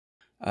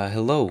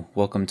Hello,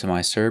 welcome to my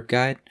Cerb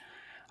guide.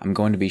 I'm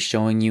going to be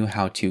showing you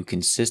how to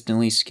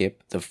consistently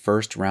skip the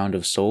first round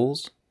of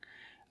souls.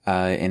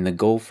 And the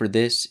goal for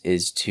this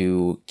is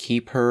to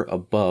keep her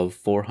above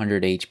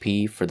 400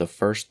 HP for the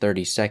first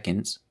 30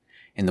 seconds.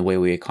 And the way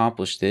we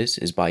accomplish this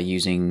is by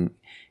using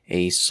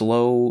a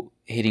slow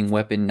hitting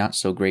weapon, not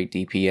so great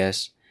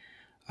DPS.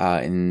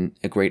 And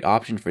a great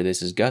option for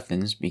this is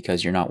Guthans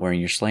because you're not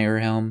wearing your Slayer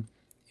helm.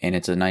 And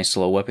it's a nice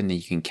slow weapon that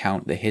you can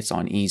count the hits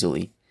on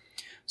easily.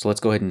 So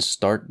let's go ahead and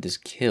start this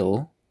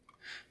kill.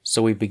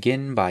 So we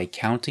begin by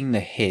counting the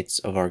hits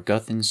of our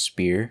Guthans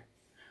spear.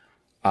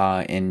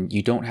 And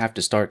you don't have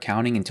to start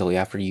counting until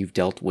after you've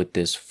dealt with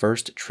this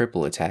first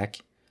triple attack.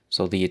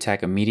 So the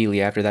attack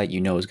immediately after that, you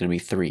know, is going to be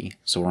 3.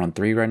 So we're on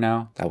 3 right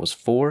now. That was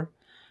 4. I'm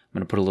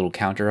going to put a little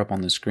counter up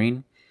on the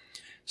screen.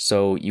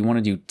 So you want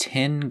to do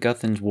 10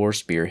 Guthans War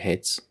Spear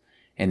hits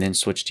and then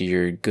switch to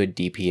your good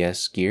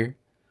DPS gear.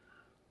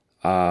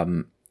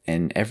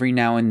 And every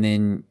now and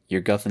then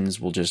your Guthans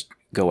will just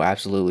go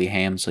absolutely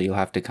ham, so you'll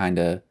have to kind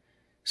of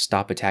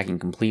stop attacking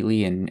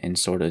completely and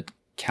sort of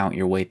count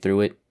your way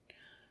through it.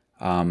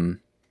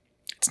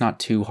 It's not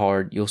too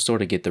hard. You'll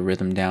sort of get the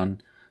rhythm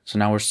down. So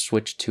now we're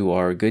switched to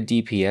our good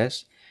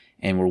DPS,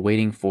 and we're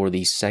waiting for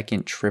the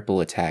second triple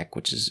attack,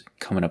 which is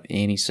coming up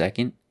any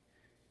second.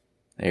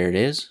 There it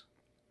is.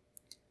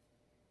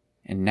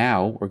 And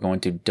now we're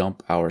going to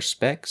dump our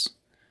specs,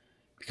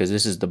 because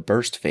this is the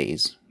burst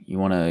phase. You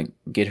want to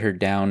get her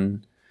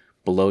down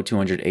below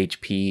 200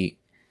 HP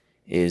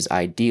is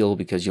ideal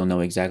because you'll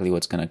know exactly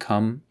what's going to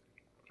come.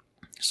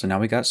 So now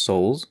we got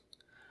souls.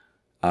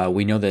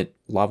 We know that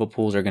lava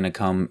pools are going to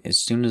come as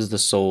soon as the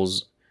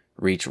souls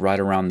reach right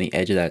around the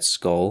edge of that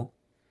skull.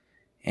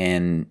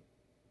 And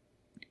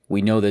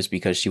we know this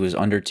because she was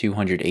under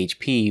 200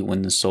 HP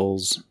when the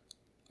souls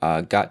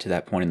got to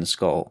that point in the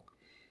skull.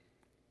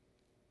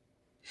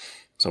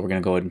 So we're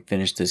going to go ahead and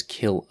finish this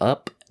kill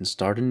up and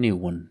start a new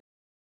one.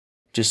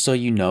 Just so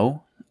you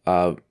know,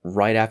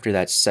 right after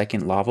that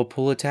second lava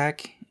pool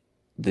attack,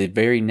 the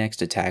very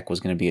next attack was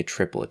going to be a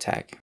triple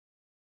attack.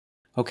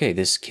 Okay,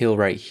 this kill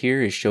right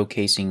here is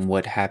showcasing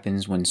what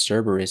happens when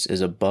Cerberus is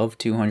above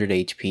 200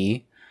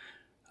 HP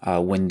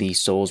when the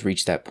souls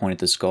reach that point at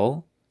the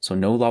skull. So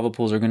no lava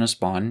pools are going to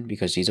spawn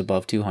because he's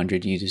above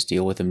 200. You just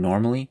deal with him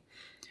normally.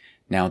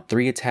 Now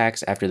 3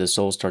 attacks after the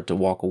souls start to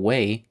walk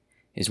away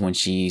is when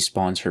she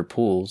spawns her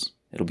pools.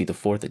 It'll be the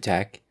 4th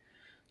attack.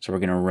 So we're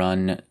going to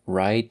run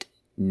right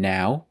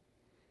now.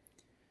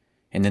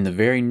 And then the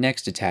very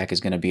next attack is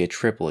going to be a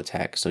triple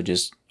attack. So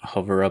just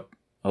hover up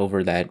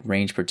over that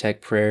range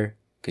protect prayer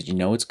because you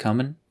know it's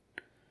coming.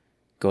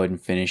 Go ahead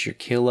and finish your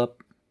kill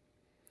up.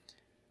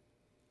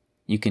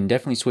 You can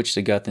definitely switch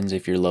to Guthans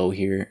if you're low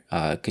here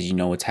because you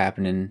know what's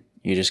happening.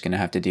 You're just going to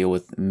have to deal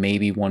with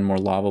maybe one more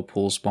lava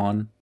pool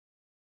spawn.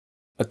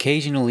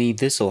 Occasionally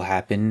this will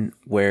happen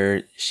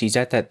where she's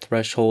at that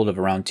threshold of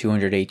around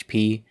 200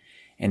 HP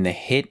and the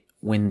hit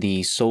when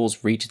the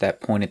souls reach that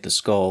point at the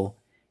skull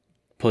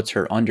puts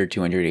her under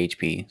 200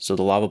 HP, so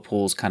the lava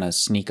pools kind of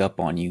sneak up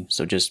on you,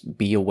 so just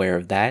be aware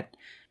of that.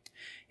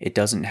 It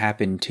doesn't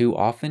happen too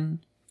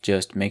often,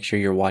 just make sure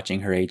you're watching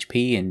her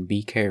HP and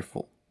be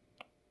careful.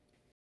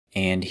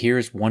 And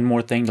here's one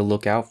more thing to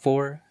look out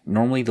for.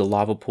 Normally the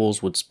lava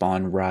pools would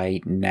spawn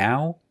right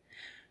now,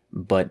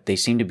 but they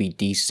seem to be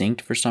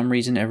desynced for some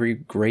reason every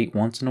great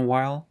once in a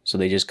while, so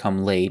they just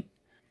come late.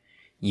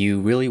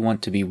 You really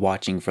want to be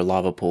watching for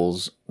lava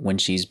pools when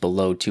she's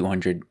below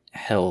 200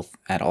 health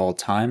at all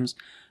times.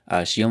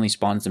 She only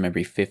spawns them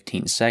every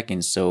 15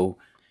 seconds, so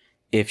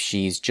if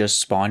she's just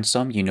spawned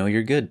some, you know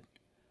you're good.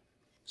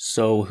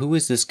 So who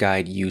is this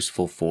guide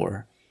useful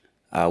for?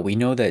 We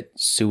know that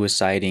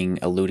suiciding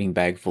a looting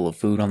bag full of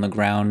food on the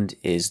ground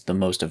is the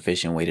most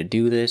efficient way to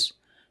do this,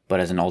 but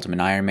as an ultimate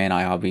Ironman,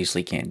 I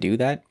obviously can't do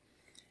that.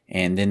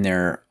 And then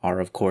there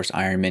are, of course,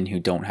 Ironmen who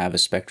don't have a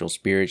spectral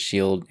spirit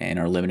shield and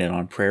are limited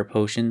on prayer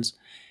potions.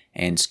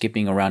 And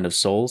skipping a round of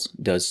souls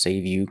does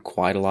save you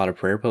quite a lot of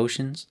prayer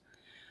potions.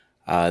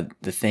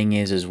 The thing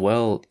is as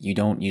well, you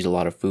don't use a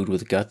lot of food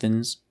with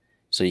Guthans,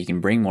 so you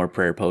can bring more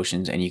prayer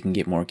potions and you can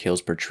get more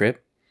kills per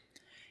trip.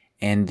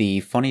 And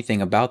the funny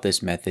thing about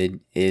this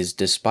method is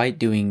despite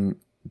doing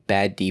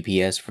bad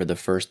DPS for the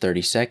first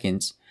 30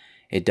 seconds,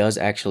 it does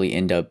actually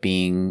end up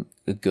being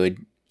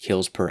good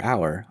kills per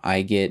hour.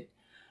 I get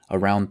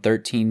around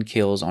 13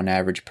 kills on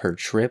average per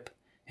trip,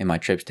 and my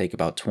trips take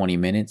about 20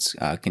 minutes,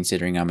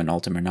 considering I'm an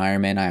ultimate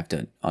Ironman. I have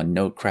to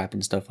unnote crap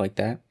and stuff like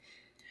that.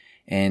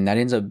 And that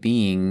ends up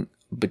being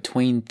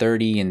between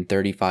 30 and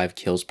 35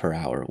 kills per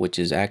hour, which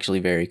is actually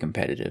very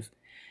competitive.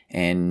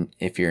 And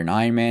if you're an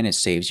Ironman, it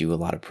saves you a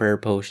lot of prayer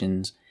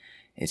potions,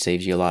 it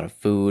saves you a lot of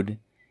food,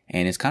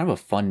 and it's kind of a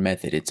fun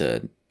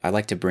method. I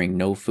like to bring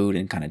no food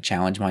and kind of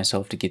challenge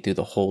myself to get through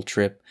the whole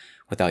trip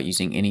without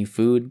using any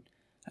food.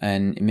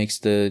 And it makes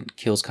the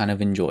kills kind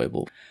of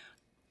enjoyable.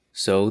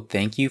 So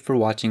thank you for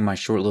watching my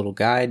short little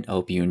guide. I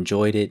hope you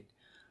enjoyed it.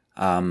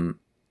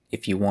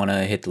 If you want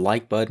to hit the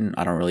like button,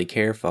 I don't really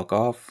care, fuck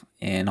off,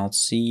 and I'll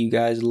see you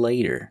guys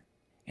later.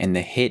 And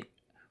the hit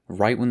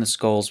right when the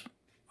skulls,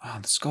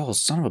 the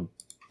skulls, son of a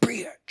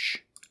Bitch.